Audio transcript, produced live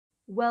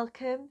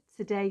Welcome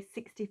to day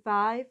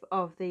 65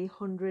 of the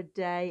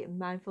 100-day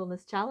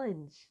mindfulness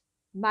challenge.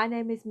 My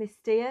name is Miss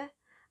Dia,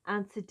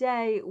 and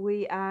today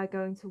we are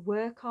going to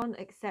work on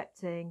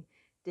accepting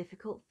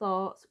difficult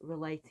thoughts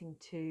relating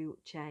to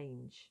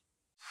change.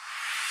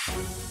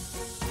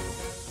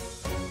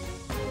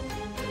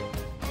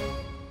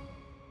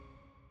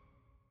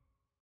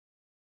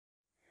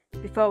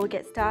 Before we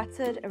get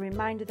started, a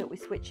reminder that we're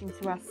switching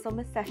to our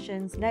summer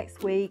sessions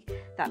next week.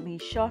 That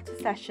means shorter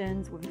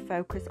sessions with a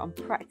focus on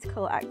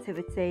practical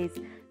activities,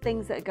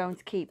 things that are going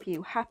to keep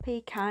you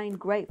happy, kind,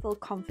 grateful,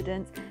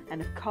 confident, and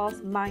of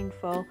course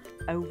mindful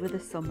over the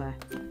summer.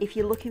 If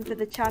you're looking for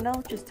the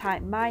channel, just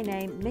type my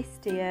name, Miss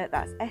Deer,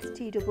 that's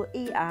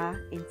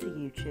S-T-E-E-R, into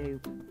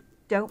YouTube.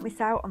 Don't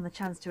miss out on the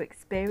chance to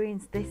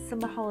experience this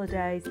summer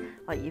holidays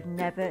like you've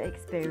never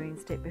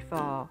experienced it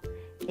before,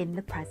 in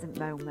the present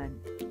moment.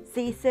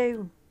 See you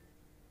soon.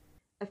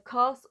 Of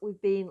course,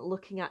 we've been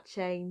looking at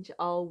change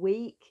all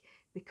week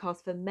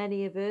because for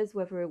many of us,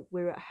 whether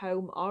we're at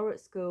home or at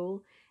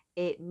school,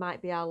 it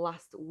might be our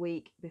last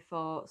week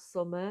before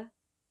summer.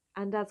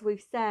 And as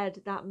we've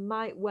said, that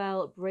might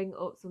well bring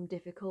up some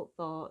difficult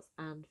thoughts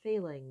and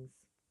feelings.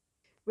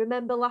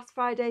 Remember last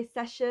Friday's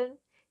session?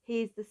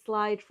 Here's the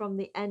slide from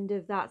the end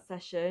of that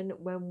session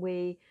when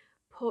we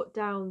put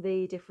down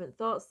the different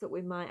thoughts that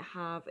we might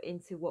have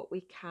into what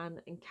we can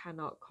and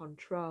cannot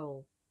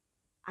control.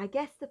 I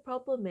guess the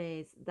problem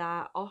is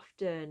that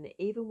often,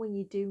 even when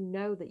you do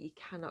know that you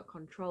cannot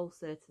control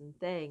certain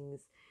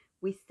things,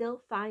 we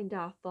still find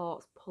our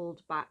thoughts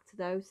pulled back to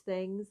those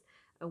things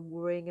and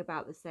worrying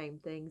about the same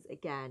things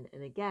again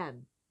and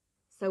again.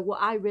 So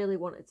what I really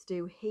wanted to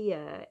do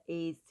here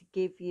is to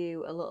give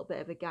you a little bit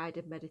of a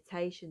guided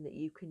meditation that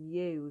you can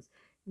use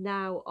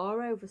now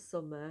or over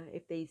summer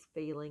if these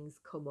feelings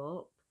come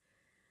up.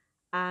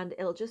 And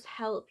it'll just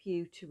help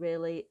you to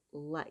really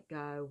let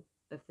go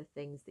of the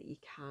things that you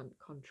can't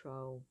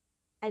control.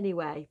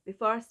 Anyway,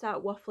 before I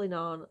start waffling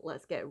on,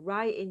 let's get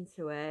right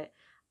into it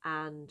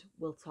and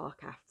we'll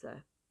talk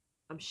after.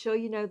 I'm sure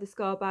you know the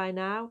score by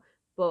now,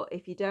 but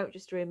if you don't,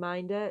 just a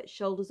reminder,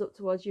 shoulders up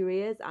towards your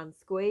ears and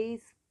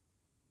squeeze.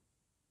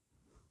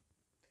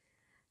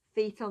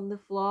 Feet on the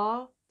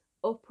floor,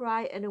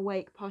 upright and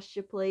awake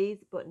posture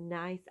please, but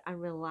nice and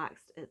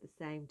relaxed at the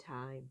same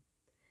time.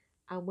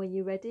 And when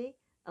you're ready,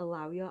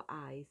 allow your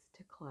eyes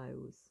to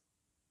close.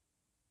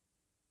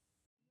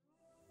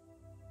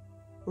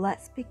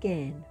 Let's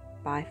begin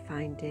by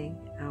finding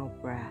our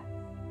breath.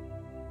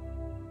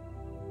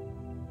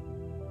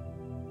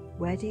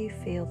 Where do you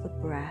feel the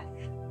breath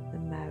the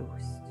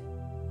most?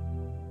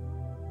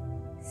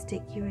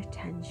 Stick your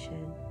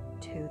attention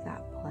to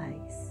that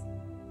place.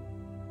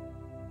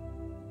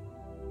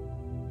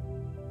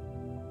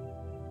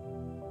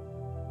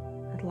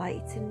 I'd like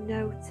you to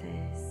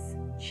notice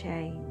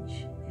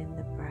change in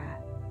the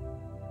breath.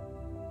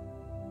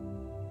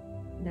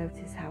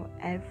 Notice how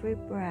every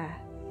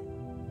breath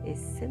is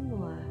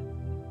similar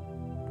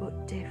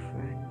but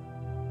different.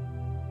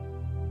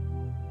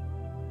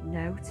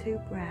 No two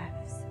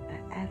breaths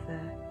are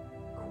ever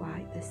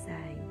quite the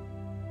same.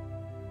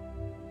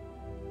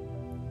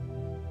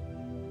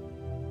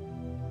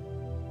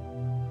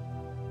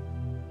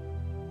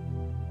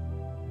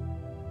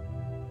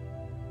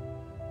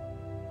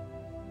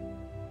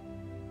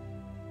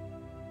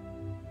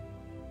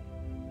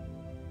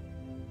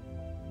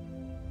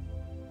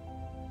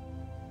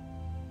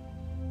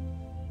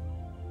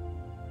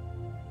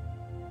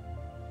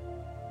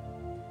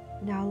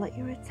 Now let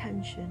your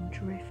attention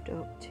drift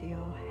up to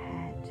your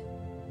head,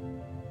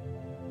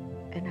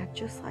 and I'd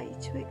just like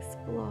you to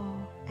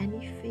explore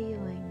any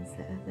feelings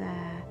that are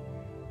there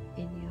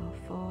in your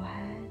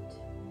forehead,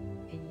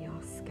 in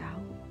your scalp.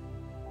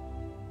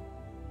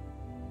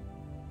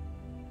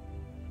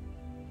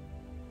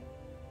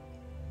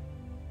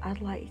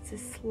 I'd like you to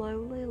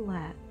slowly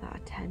let that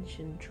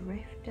attention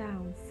drift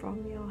down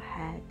from your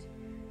head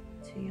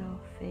to your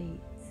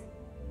feet.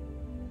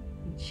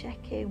 And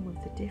check in with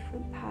the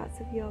different parts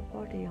of your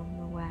body on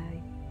the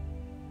way.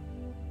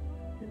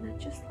 And I'd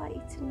just like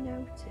you to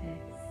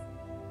notice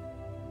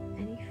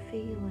any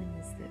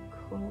feelings that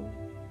come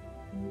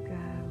and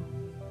go.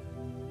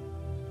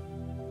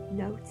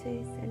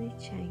 Notice any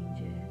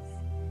changes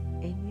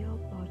in your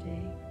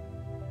body,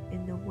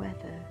 in the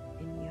weather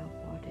in your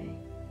body.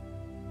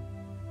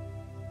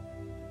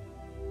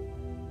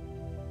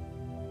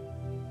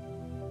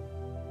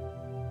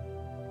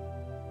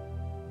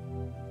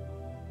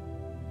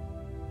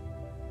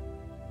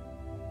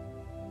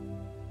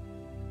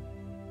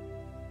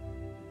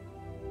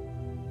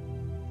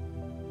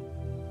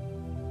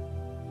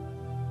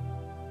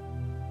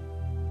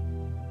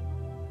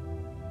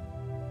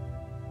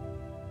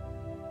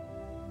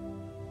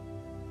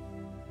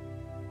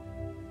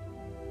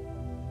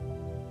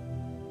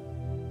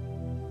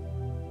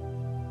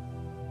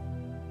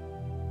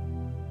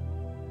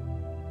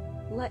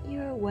 Let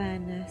your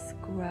awareness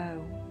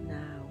grow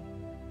now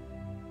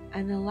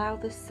and allow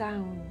the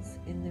sounds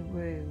in the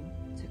room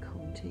to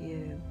come to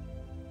you.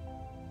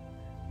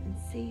 And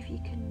see if you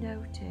can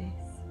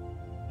notice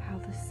how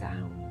the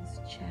sounds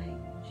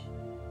change.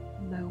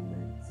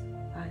 moment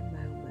by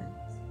moment.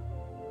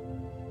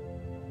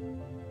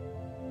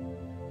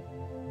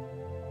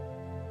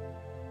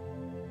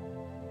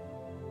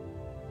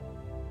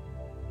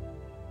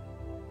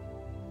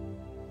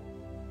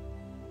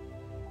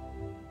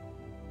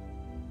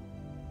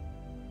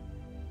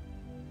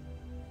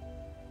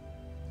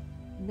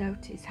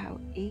 Notice how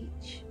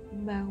each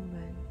moment,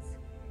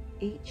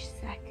 each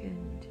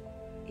second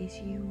is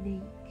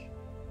unique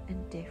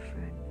and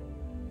different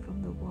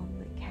from the one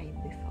that came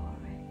before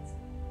it.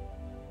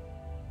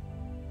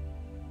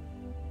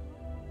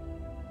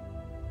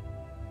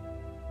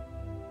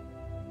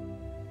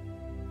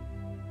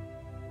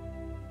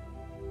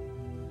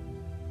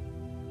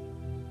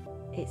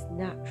 It's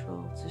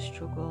natural to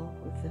struggle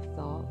with the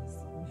thoughts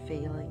and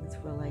feelings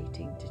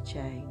relating to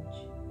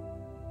change.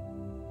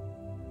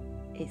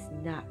 It's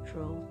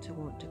natural to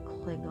want to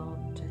cling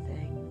on to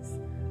things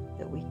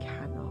that we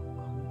cannot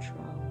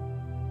control.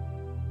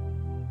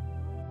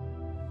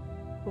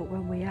 But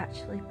when we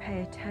actually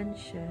pay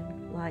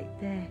attention like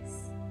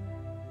this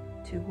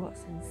to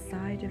what's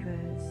inside of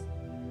us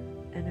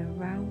and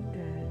around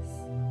us,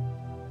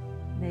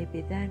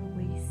 maybe then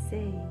we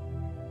see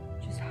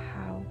just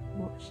how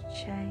much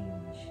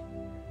change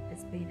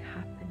has been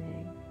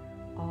happening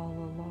all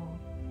along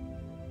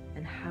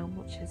and how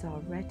much has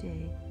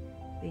already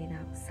been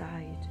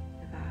outside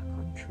of our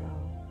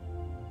control.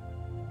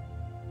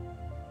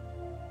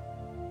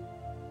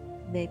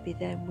 Maybe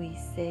then we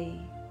see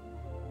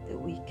that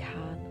we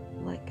can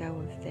let go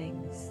of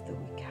things that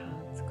we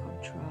can't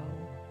control,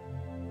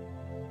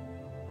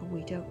 and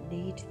we don't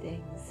need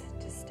things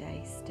to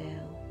stay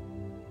still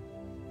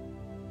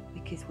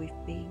because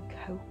we've been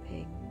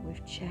coping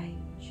with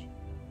change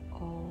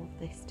all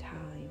this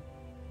time,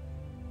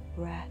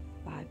 breath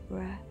by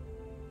breath,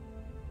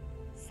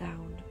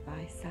 sound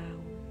by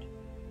sound,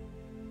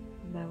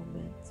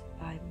 moment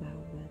by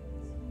moment.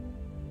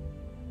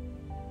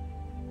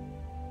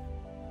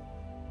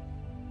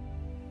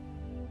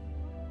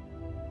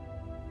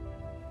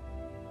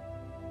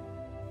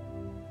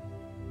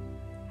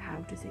 How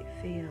does it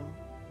feel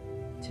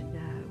to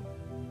know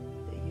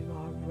that you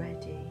are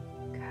already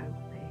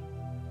coping?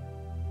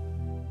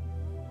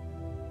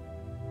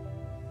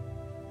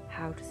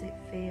 How does it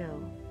feel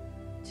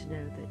to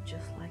know that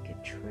just like a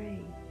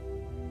tree,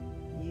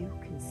 you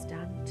can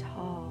stand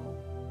tall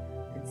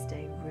and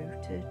stay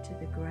rooted to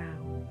the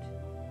ground,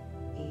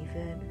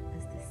 even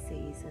as the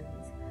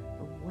seasons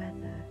and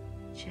weather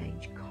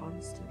change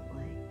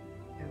constantly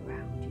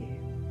around you?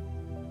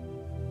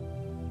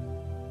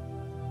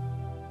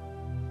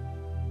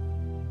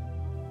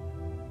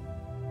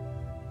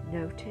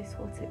 Notice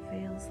what it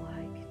feels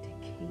like to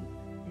keep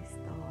this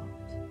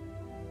thought,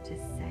 to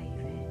save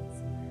it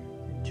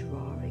and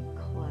draw it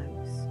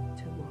close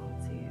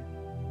towards you.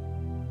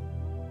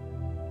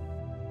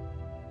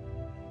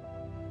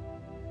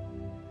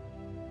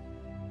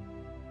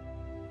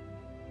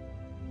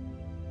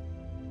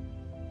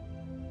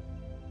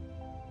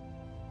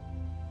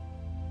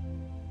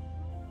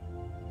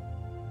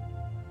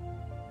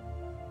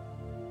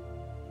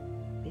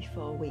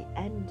 Before we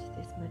end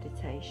this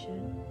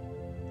meditation,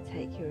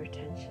 take your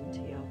attention to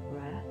your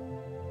breath.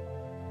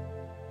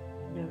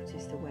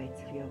 Notice the weight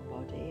of your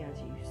body as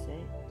you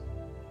sit.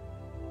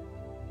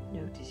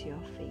 Notice your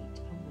feet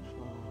on the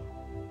floor.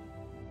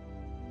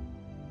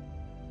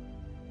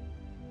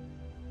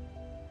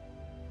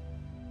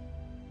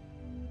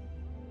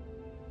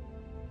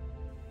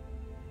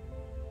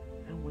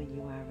 And when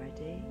you are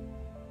ready,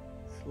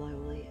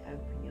 slowly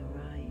open your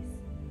eyes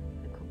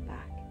and come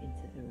back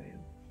into the room.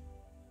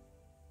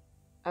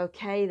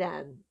 Okay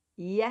then,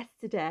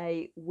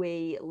 yesterday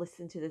we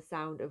listened to the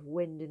sound of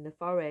wind in the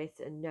forest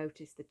and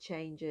noticed the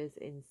changes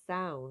in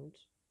sound.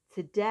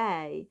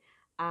 Today,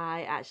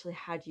 I actually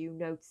had you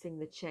noticing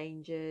the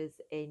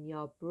changes in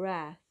your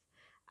breath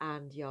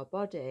and your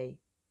body,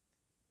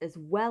 as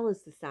well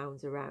as the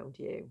sounds around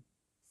you.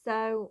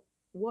 So,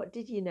 what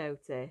did you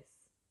notice?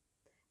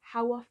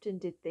 How often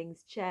did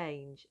things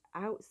change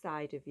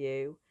outside of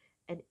you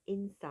and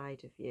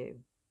inside of you?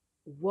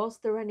 Was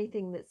there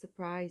anything that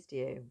surprised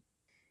you?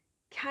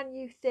 Can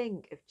you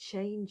think of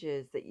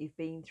changes that you've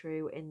been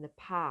through in the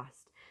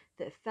past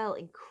that felt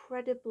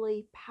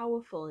incredibly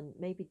powerful and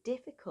maybe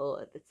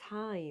difficult at the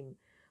time,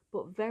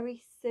 but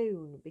very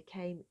soon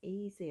became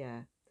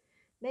easier?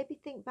 Maybe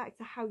think back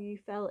to how you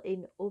felt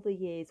in other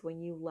years when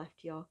you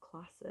left your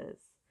classes.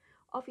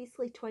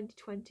 Obviously,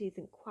 2020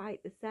 isn't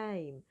quite the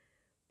same,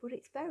 but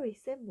it's very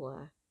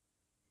similar.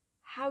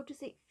 How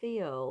does it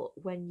feel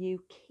when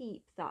you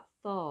keep that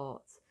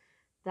thought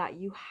that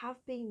you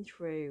have been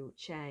through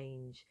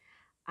change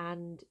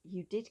and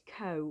you did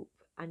cope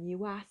and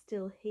you are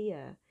still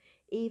here,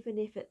 even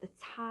if at the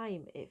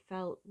time it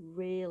felt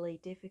really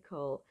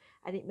difficult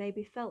and it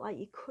maybe felt like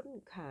you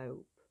couldn't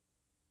cope?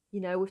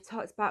 You know, we've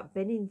talked about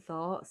binning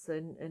thoughts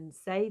and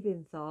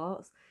saving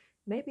thoughts.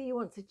 Maybe you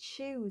want to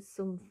choose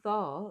some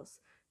thoughts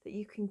that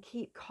you can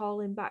keep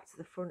calling back to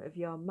the front of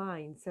your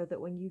mind so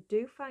that when you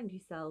do find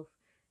yourself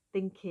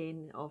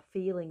thinking or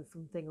feeling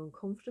something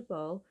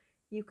uncomfortable,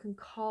 you can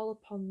call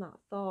upon that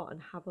thought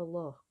and have a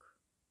look.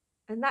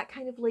 And that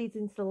kind of leads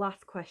into the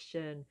last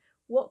question.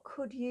 What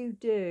could you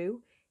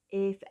do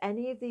if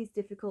any of these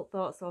difficult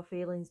thoughts or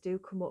feelings do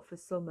come up for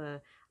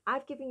summer?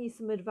 I've given you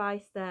some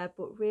advice there,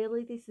 but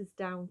really this is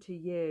down to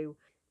you.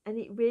 And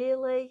it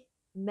really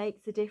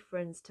makes a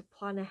difference to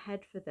plan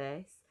ahead for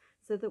this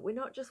so that we're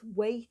not just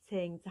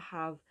waiting to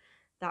have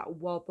that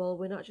wobble,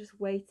 we're not just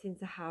waiting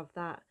to have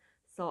that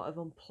sort of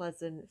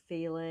unpleasant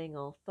feeling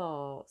or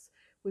thoughts.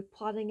 We're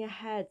planning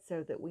ahead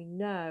so that we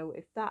know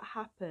if that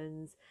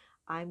happens,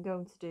 I'm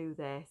going to do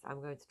this.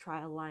 I'm going to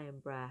try a lion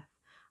breath.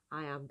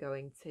 I am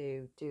going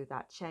to do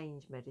that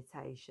change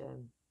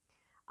meditation.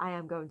 I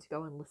am going to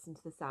go and listen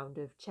to the sound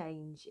of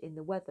change in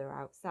the weather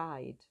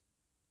outside.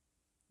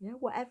 You know,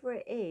 whatever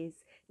it is,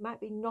 it might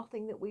be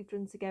nothing that we've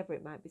done together.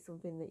 It might be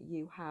something that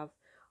you have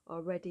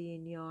already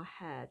in your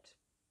head.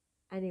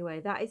 Anyway,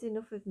 that is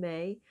enough of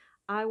me.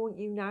 I want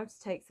you now to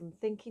take some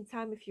thinking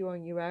time if you're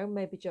on your own,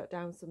 maybe jot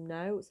down some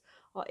notes,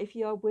 or if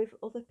you're with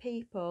other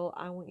people,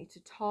 I want you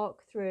to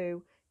talk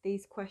through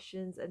these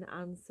questions and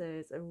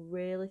answers and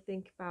really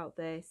think about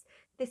this.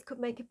 This could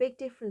make a big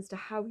difference to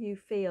how you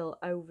feel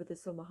over the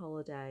summer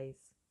holidays.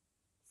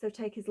 So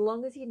take as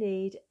long as you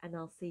need, and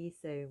I'll see you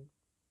soon.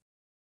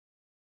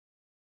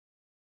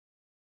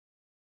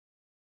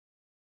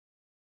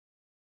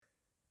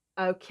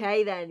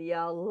 Okay, then,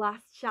 your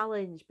last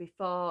challenge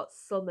before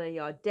summer,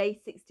 your day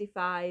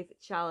 65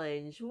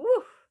 challenge. Woo!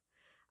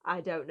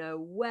 I don't know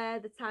where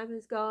the time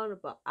has gone,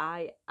 but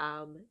I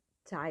am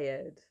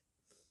tired.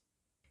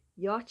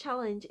 Your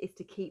challenge is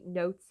to keep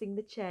noticing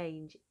the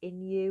change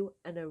in you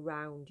and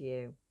around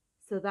you.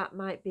 So that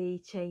might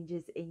be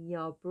changes in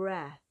your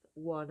breath,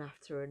 one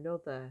after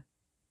another.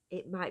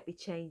 It might be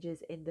changes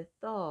in the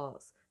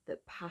thoughts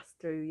that pass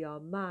through your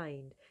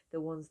mind,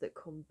 the ones that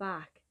come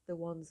back, the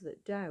ones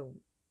that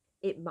don't.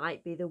 It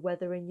might be the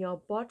weather in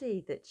your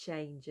body that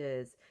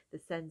changes, the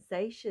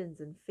sensations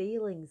and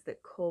feelings that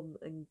come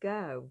and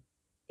go.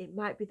 It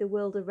might be the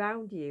world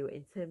around you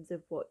in terms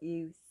of what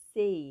you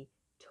see,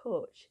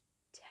 touch,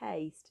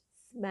 taste,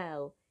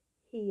 smell,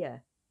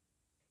 hear.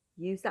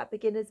 Use that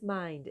beginner's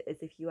mind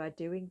as if you are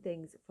doing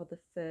things for the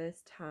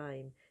first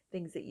time,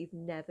 things that you've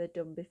never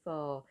done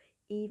before,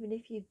 even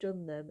if you've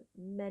done them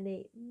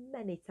many,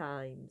 many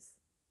times.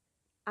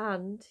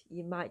 And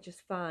you might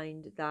just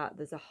find that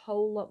there's a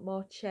whole lot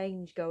more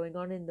change going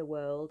on in the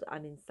world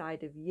and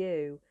inside of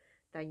you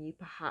than you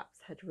perhaps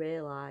had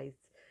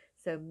realised.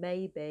 So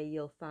maybe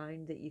you'll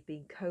find that you've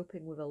been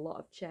coping with a lot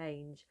of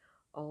change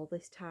all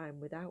this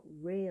time without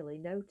really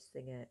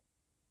noticing it.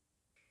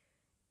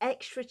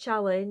 Extra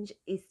challenge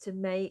is to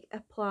make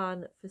a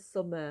plan for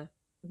summer.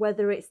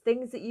 Whether it's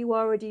things that you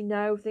already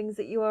know, things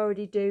that you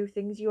already do,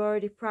 things you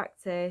already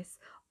practice,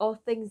 or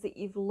things that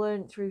you've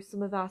learned through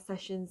some of our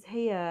sessions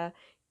here,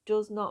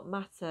 does not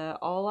matter.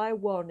 All I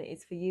want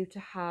is for you to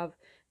have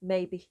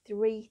maybe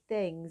 3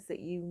 things that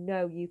you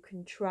know you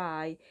can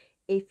try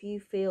if you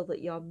feel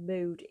that your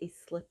mood is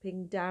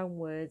slipping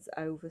downwards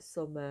over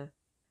summer.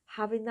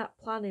 Having that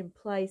plan in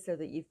place so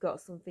that you've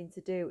got something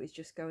to do is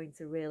just going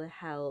to really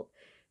help,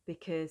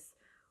 because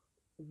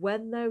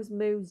when those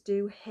moods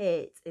do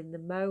hit in the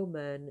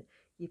moment,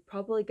 you're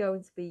probably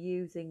going to be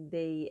using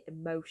the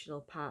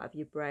emotional part of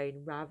your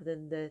brain rather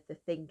than the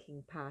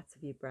thinking part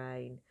of your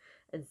brain.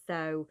 And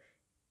so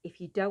if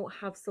you don't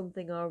have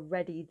something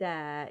already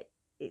there,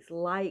 it's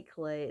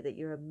likely that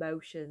your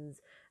emotions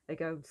are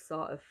going to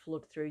sort of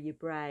flood through your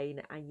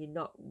brain and you're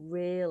not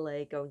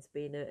really going to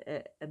be in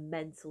a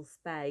mental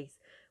space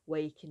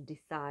where you can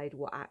decide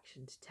what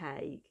action to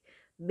take,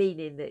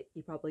 meaning that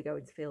you're probably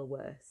going to feel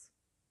worse.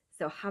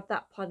 So have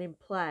that plan in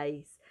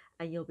place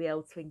and you'll be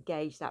able to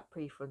engage that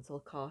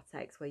prefrontal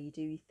cortex where you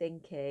do your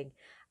thinking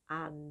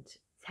and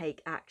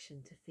take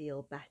action to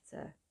feel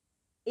better.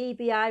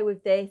 EBI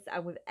with this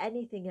and with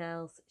anything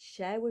else,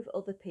 share with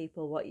other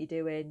people what you're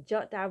doing,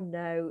 jot down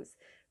notes,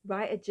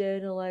 write a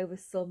journal over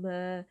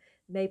summer.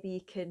 Maybe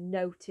you can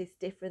notice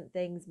different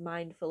things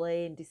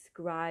mindfully and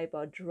describe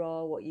or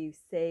draw what you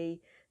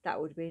see.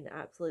 That would be an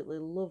absolutely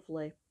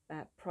lovely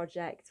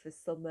project for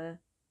summer,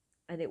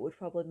 and it would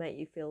probably make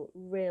you feel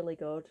really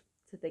good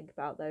to think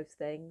about those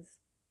things.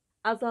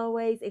 As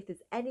always, if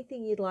there's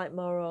anything you'd like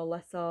more or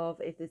less of,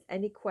 if there's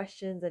any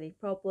questions, any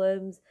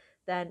problems,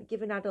 then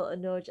give an adult a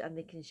nudge and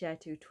they can share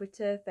to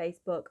Twitter,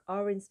 Facebook,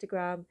 or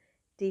Instagram.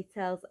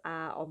 Details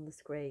are on the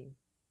screen.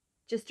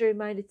 Just a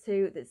reminder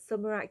too that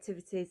summer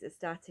activities are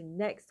starting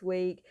next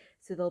week,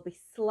 so they'll be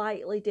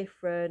slightly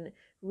different,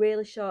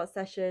 really short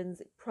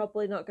sessions,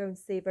 probably not going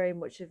to see very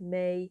much of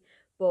me,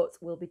 but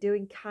we'll be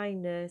doing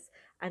kindness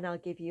and I'll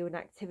give you an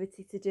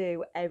activity to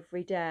do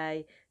every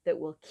day that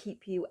will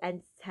keep you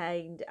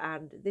entertained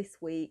and this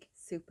week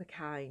super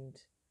kind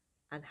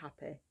and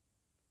happy.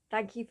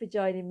 Thank you for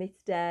joining me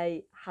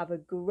today. Have a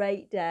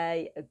great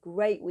day, a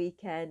great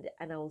weekend,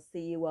 and I will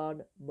see you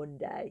on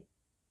Monday.